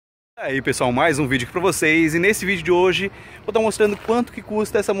Aí pessoal, mais um vídeo aqui pra vocês, e nesse vídeo de hoje vou estar mostrando quanto que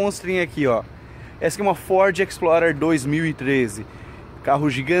custa essa monstrinha aqui, ó. Essa aqui é uma Ford Explorer 2013, carro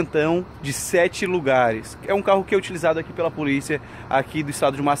gigantão de 7 lugares. É um carro que é utilizado aqui pela polícia, aqui do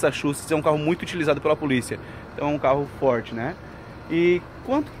estado de Massachusetts, é um carro muito utilizado pela polícia. Então é um carro forte, né? E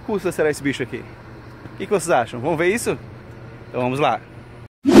quanto que custa será esse bicho aqui? O que vocês acham? Vamos ver isso? Então vamos lá.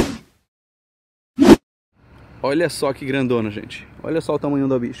 Olha só que grandona, gente. Olha só o tamanho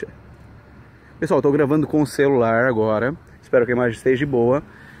da bicha. Pessoal, eu tô gravando com o celular agora. Espero que a imagem esteja boa,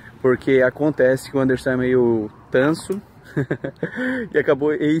 porque acontece que o Anderson é meio tanso e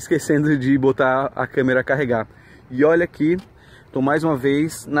acabou esquecendo de botar a câmera a carregar. E olha aqui, tô mais uma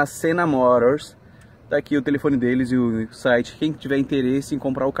vez na Sena Motors. Tá aqui o telefone deles e o site. Quem tiver interesse em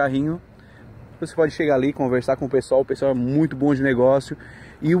comprar o carrinho, você pode chegar ali, conversar com o pessoal é muito bom de negócio.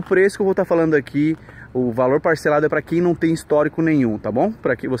 E o preço que eu vou estar falando aqui, o valor parcelado é para quem não tem histórico nenhum, tá bom?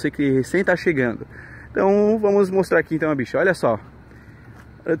 Para que você que recém está chegando. Então vamos mostrar aqui então a bicha, olha só.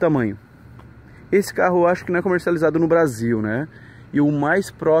 Olha o tamanho. Esse carro eu acho que não é comercializado no Brasil, né? E o mais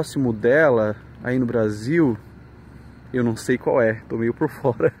próximo dela aí no Brasil, eu não sei qual é, tô meio por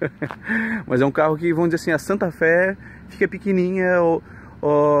fora. Mas é um carro que, vamos dizer assim, a Santa Fé fica pequenininha,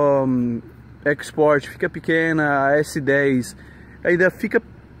 Export fica pequena, a S10 ainda fica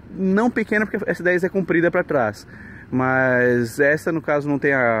não pequena porque a S10 é comprida para trás, mas essa no caso não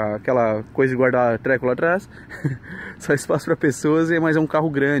tem aquela coisa de guardar treco lá atrás, só espaço para pessoas, mas é um carro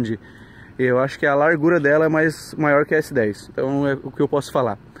grande. Eu acho que a largura dela é maior que a S10, então é o que eu posso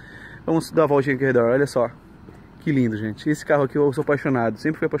falar. Vamos dar uma voltinha aqui ao redor, olha só que lindo, gente. Esse carro aqui eu sou apaixonado,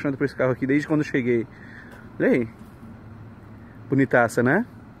 sempre fui apaixonado por esse carro aqui desde quando eu cheguei. Olha aí, bonitaça, né?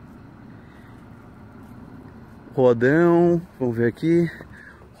 Rodão, vamos ver aqui.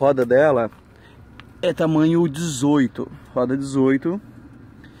 Roda dela é tamanho 18, roda 18.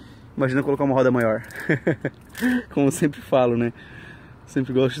 Imagina colocar uma roda maior. Como eu sempre falo, né?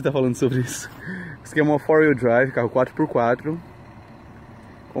 Sempre gosto de estar falando sobre isso. Isso aqui é uma 4-wheel drive, carro 4x4.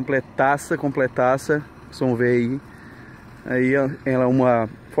 Completaça. Vocês vão ver aí. Aí ela é uma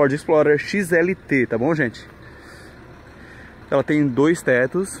Ford Explorer XLT, tá bom, gente? Ela tem 2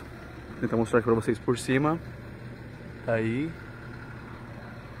 tetos. Vou tentar mostrar aqui pra vocês por cima. Aí.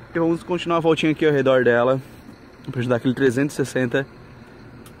 E vamos continuar a voltinha aqui ao redor dela, pra ajudar aquele 360.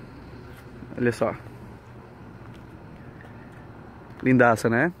 Olha só. Lindaça,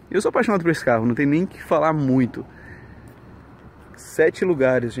 né? Eu sou apaixonado por esse carro, não tem nem que falar muito. 7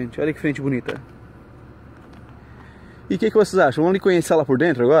 lugares, gente. Olha que frente bonita. E o que vocês acham? Vamos ali conhecer ela por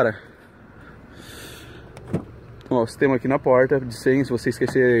dentro agora? Ó, o sistema aqui na porta de senha, se você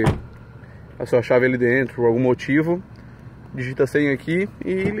esquecer a sua chave ali dentro por algum motivo, digita a senha aqui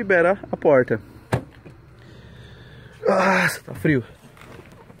e libera a porta. Nossa, tá frio.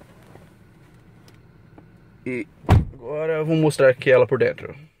 E agora vou mostrar aqui ela por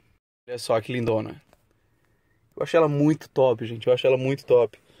dentro. Olha só que lindona. Eu achei ela muito top, gente. Eu achei ela muito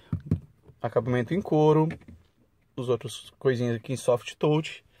top. Acabamento em couro. Os outros coisinhas aqui em soft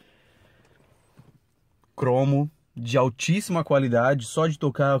touch. Cromo de altíssima qualidade. Só de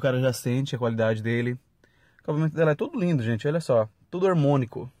tocar o cara já sente a qualidade dele. O acabamento dela é todo lindo, gente, olha só, tudo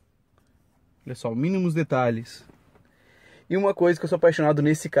harmônico. Olha só, mínimos detalhes. E uma coisa que eu sou apaixonado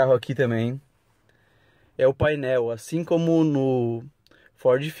nesse carro aqui também é o painel, assim como no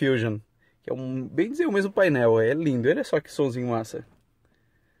Ford Fusion, que é bem dizer o mesmo painel, é lindo, olha só que sonzinho massa.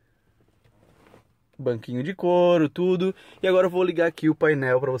 Banquinho de couro, tudo. E agora eu vou ligar aqui o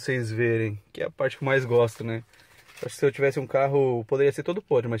painel para vocês verem, que é a parte que eu mais gosto, né? Acho que se eu tivesse um carro, poderia ser todo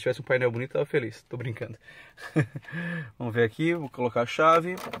podre, mas se tivesse um painel bonito, eu tava feliz. Tô brincando. Vamos ver aqui, vou colocar a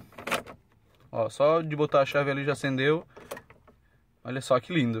chave. Ó, só de botar a chave ali já acendeu. Olha só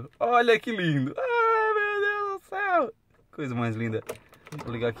que lindo. Olha que lindo. Ai, meu Deus do céu. Coisa mais linda.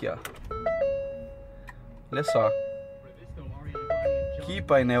 Vou ligar aqui, ó. Olha só. Que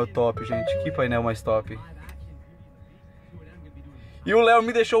painel top, gente. Que painel mais top. E o Léo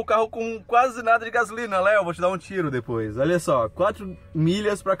me deixou o carro com quase nada de gasolina. Léo, vou te dar um tiro depois. Olha só, 4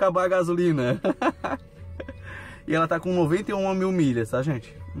 milhas para acabar a gasolina. E ela tá com 91 mil milhas, tá,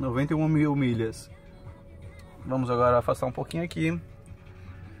 gente? 91 mil milhas. Vamos agora afastar um pouquinho aqui.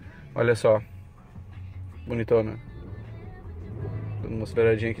 Olha só. Bonitona. Dando uma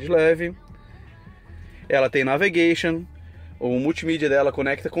aceleradinha aqui de leve. Ela tem navigation. O multimídia dela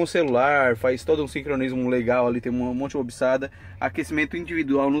conecta com o celular, faz todo um sincronismo legal ali, tem um monte de obiçada. Aquecimento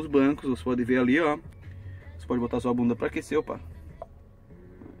individual nos bancos, você pode ver ali, ó. Você pode botar sua bunda para aquecer, opa.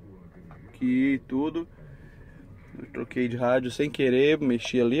 Aqui, tudo. Eu troquei de rádio sem querer,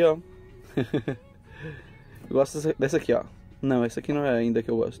 mexi ali, ó. Eu gosto dessa aqui, ó. Não, essa aqui não é ainda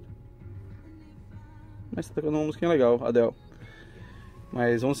que eu gosto. Mas tá tocando uma musiquinha legal, Adele.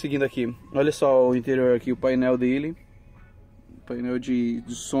 Mas vamos seguindo aqui. Olha só o interior aqui, o painel dele. Painel de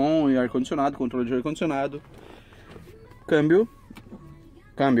som e ar-condicionado, controle de ar-condicionado. Câmbio.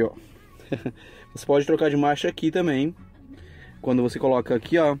 Você pode trocar de marcha aqui também. Quando você coloca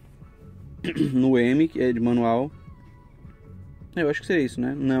aqui, ó, no M, que é de manual. Eu acho que seria isso,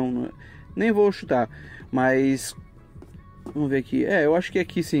 né? Não, nem vou chutar. Mas vamos ver aqui. Eu acho que é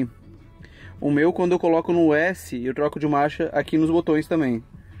aqui sim. O meu, quando eu coloco no S, eu troco de marcha aqui nos botões também.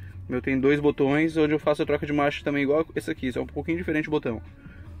 O meu tem 2 botões, onde eu faço a troca de marcha também igual esse aqui, só um pouquinho diferente o botão.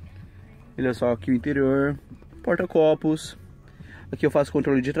 Olha só aqui o interior, porta-copos. Aqui eu faço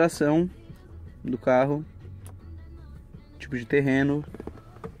controle de tração do carro, tipo de terreno,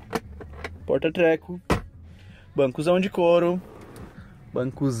 porta-treco, bancozão de couro,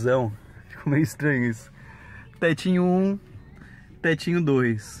 bancozão, ficou meio estranho isso. Tetinho 1, tetinho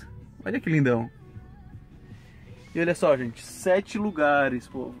 2. Olha que lindão. E olha só, gente, 7 lugares,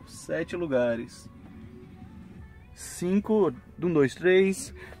 povo, 7 lugares. 5, 1, 2,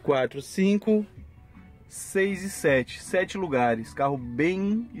 3, 4, 5, 6 e 7. 7 lugares, carro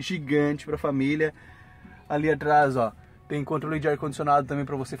bem gigante pra família. Ali atrás, ó, tem controle de ar-condicionado também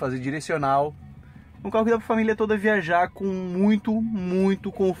pra você fazer direcional. Um carro que dá pra família toda viajar com muito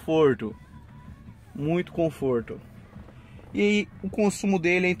conforto. Muito conforto. E o consumo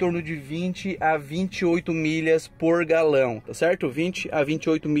dele é em torno de 20 a 28 milhas por galão, tá certo? 20 a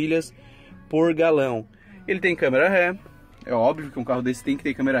 28 milhas por galão. Ele tem câmera ré, é óbvio que um carro desse tem que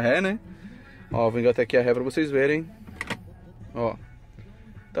ter câmera ré, né? Ó, vou engatar aqui a ré pra vocês verem. Ó,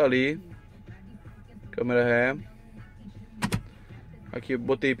 tá ali, câmera ré. Aqui eu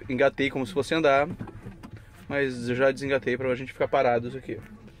engatei como se fosse andar, mas eu já desengatei pra gente ficar parados aqui.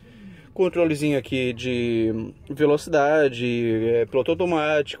 Controlezinho aqui de velocidade, piloto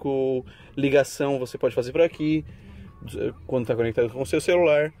automático, ligação você pode fazer por aqui, quando está conectado com o seu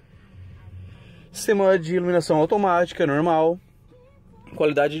celular. Sistema de iluminação automática, normal.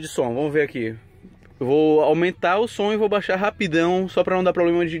 Qualidade de som, vamos ver aqui. Eu vou aumentar o som e vou baixar rapidão, só para não dar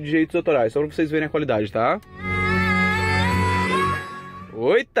problema de direitos autorais, só para vocês verem a qualidade, tá?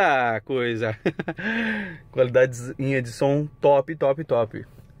 Eita coisa! Qualidadezinha de som top.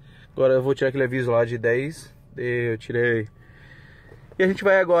 Agora eu vou tirar aquele aviso lá de 10. Eu tirei. E a gente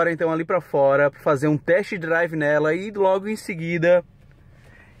vai agora então ali pra fora pra fazer um test drive nela. E logo em seguida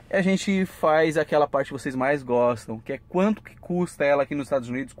a gente faz aquela parte que vocês mais gostam, que é quanto que custa ela aqui nos Estados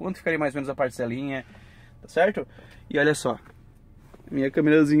Unidos, quanto ficaria mais ou menos a parcelinha, tá certo? E olha só, minha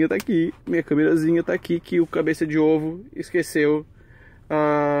câmerazinha tá aqui. Minha câmerazinha tá aqui, que o cabeça de ovo esqueceu.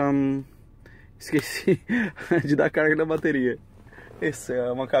 Esqueci de dar carga na bateria. Essa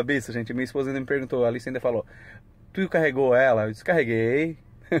é uma cabeça, gente. Minha esposa ainda me perguntou, a Alice ainda falou: tu carregou ela? Eu descarreguei.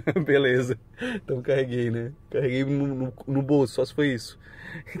 Beleza. Então carreguei, né? Carreguei no bolso, só se foi isso.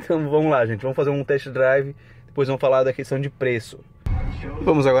 Então vamos lá, gente. Vamos fazer um test drive. Depois vamos falar da questão de preço.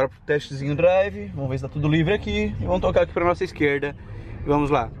 Vamos agora pro testezinho drive. Vamos ver se tá tudo livre aqui. E vamos tocar aqui pra nossa esquerda. E vamos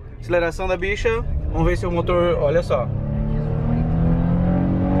lá. Aceleração da bicha. Vamos ver se o motor... Olha só.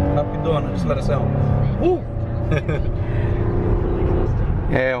 Rapidona a aceleração.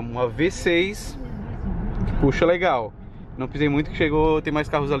 É uma V6, puxa legal. Não pisei muito que chegou, tem mais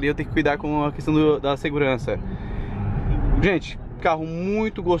carros ali, eu tenho que cuidar com a questão da segurança. Gente, carro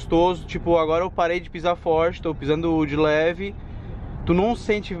muito gostoso. Tipo, agora eu parei de pisar forte, tô pisando de leve. Tu não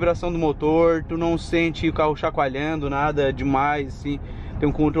sente vibração do motor, tu não sente o carro chacoalhando, nada demais, assim. Tem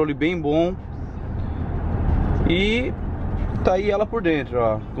um controle bem bom. E tá aí ela por dentro,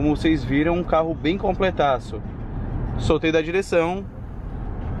 ó. Como vocês viram, um carro bem completaço. Soltei da direção.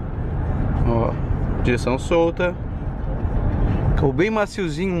 Ó, direção solta. Carro bem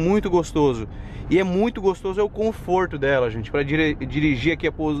maciozinho, muito gostoso. E é muito gostoso é o conforto dela, gente. Para dirigir aqui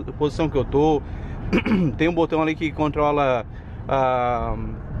a posição que eu tô. Tem um botão ali que controla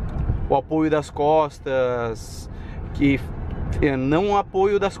o apoio das costas. Que não o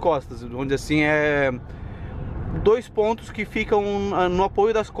apoio das costas, onde assim é 2 pontos que ficam no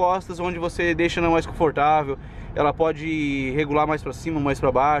apoio das costas, onde você deixa ela mais confortável. Ela pode regular mais para cima, mais para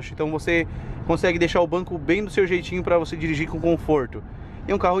baixo. Então você consegue deixar o banco bem do seu jeitinho para você dirigir com conforto.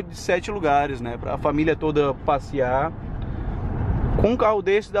 E um carro de 7 lugares, né? Para a família toda passear. Com um carro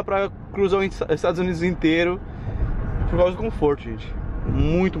desse dá para cruzar os Estados Unidos inteiro por causa do conforto, gente.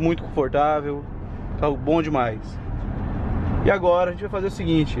 Muito confortável. Carro bom demais. E agora a gente vai fazer o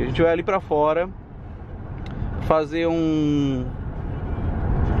seguinte: a gente vai ali para fora fazer um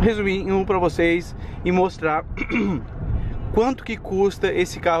resuminho para vocês e mostrar quanto que custa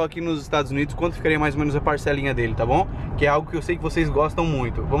esse carro aqui nos Estados Unidos, quanto ficaria mais ou menos a parcelinha dele, tá bom? Que é algo que eu sei que vocês gostam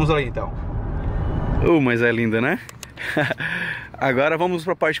muito. Vamos lá então. Mas é linda, né? Agora vamos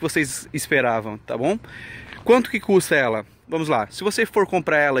para a parte que vocês esperavam, tá bom? Quanto que custa ela? Vamos lá, se você for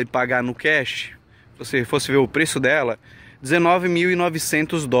comprar ela e pagar no cash, se você fosse ver o preço dela,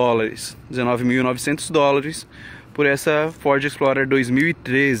 19.900 dólares. 19.900 dólares por essa Ford Explorer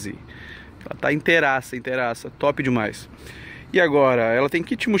 2013. Ela tá inteiraça, top demais. E agora, ela tem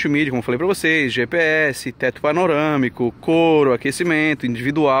kit multimídia, como eu falei pra vocês, GPS, teto panorâmico, couro, aquecimento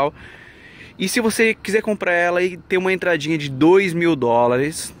individual. E se você quiser comprar ela e ter uma entradinha de 2.000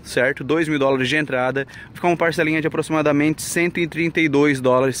 dólares, certo? 2.000 dólares de entrada, fica uma parcelinha de aproximadamente 132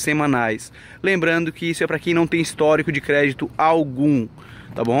 dólares semanais. Lembrando que isso é para quem não tem histórico de crédito algum,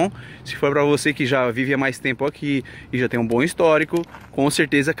 tá bom? Se for para você que já vive há mais tempo aqui e já tem um bom histórico, com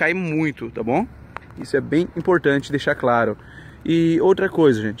certeza cai muito, tá bom? Isso é bem importante deixar claro. E outra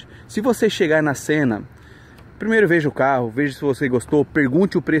coisa, gente, se você chegar na Sena, primeiro veja o carro, veja se você gostou,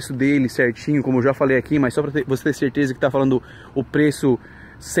 pergunte o preço dele certinho, como eu já falei aqui, mas só para você ter certeza que está falando o preço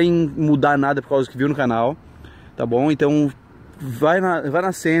sem mudar nada por causa que viu no canal, tá bom? Então vai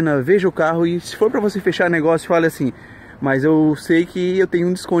na Sena, veja o carro e se for para você fechar negócio, fale assim, mas eu sei que eu tenho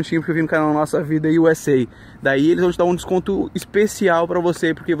um descontinho porque eu vi no canal Nossa Vida USA. Daí eles vão te dar um desconto especial para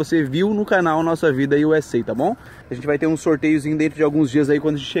você, porque você viu no canal Nossa Vida USA, tá bom? A gente vai ter um sorteiozinho dentro de alguns dias aí,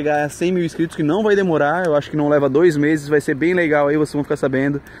 quando a gente chegar a 100 mil inscritos, que não vai demorar, eu acho que não leva 2 meses, vai ser bem legal aí, vocês vão ficar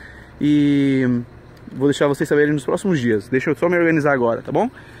sabendo. E vou deixar vocês saberem nos próximos dias, deixa eu só me organizar agora, tá bom?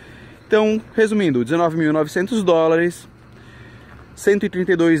 Então, resumindo, 19.900 dólares,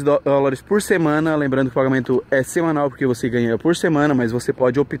 132 dólares por semana, lembrando que o pagamento é semanal porque você ganha por semana, mas você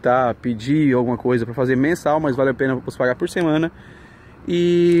pode optar, pedir alguma coisa para fazer mensal, mas vale a pena você pagar por semana.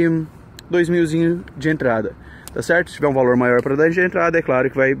 E 2.000 de entrada, tá certo? Se tiver um valor maior para dar de entrada, é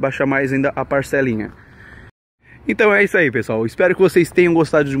claro que vai baixar mais ainda a parcelinha. Então é isso aí, pessoal, espero que vocês tenham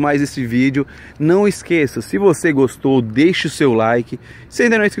gostado demais desse vídeo. Não esqueça, se você gostou, deixe o seu like. Se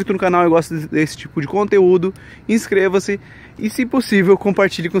ainda não é inscrito no canal e gosta desse tipo de conteúdo, inscreva-se e, se possível,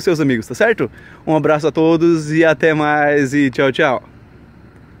 compartilhe com seus amigos, tá certo? Um abraço a todos e até mais e tchau, tchau!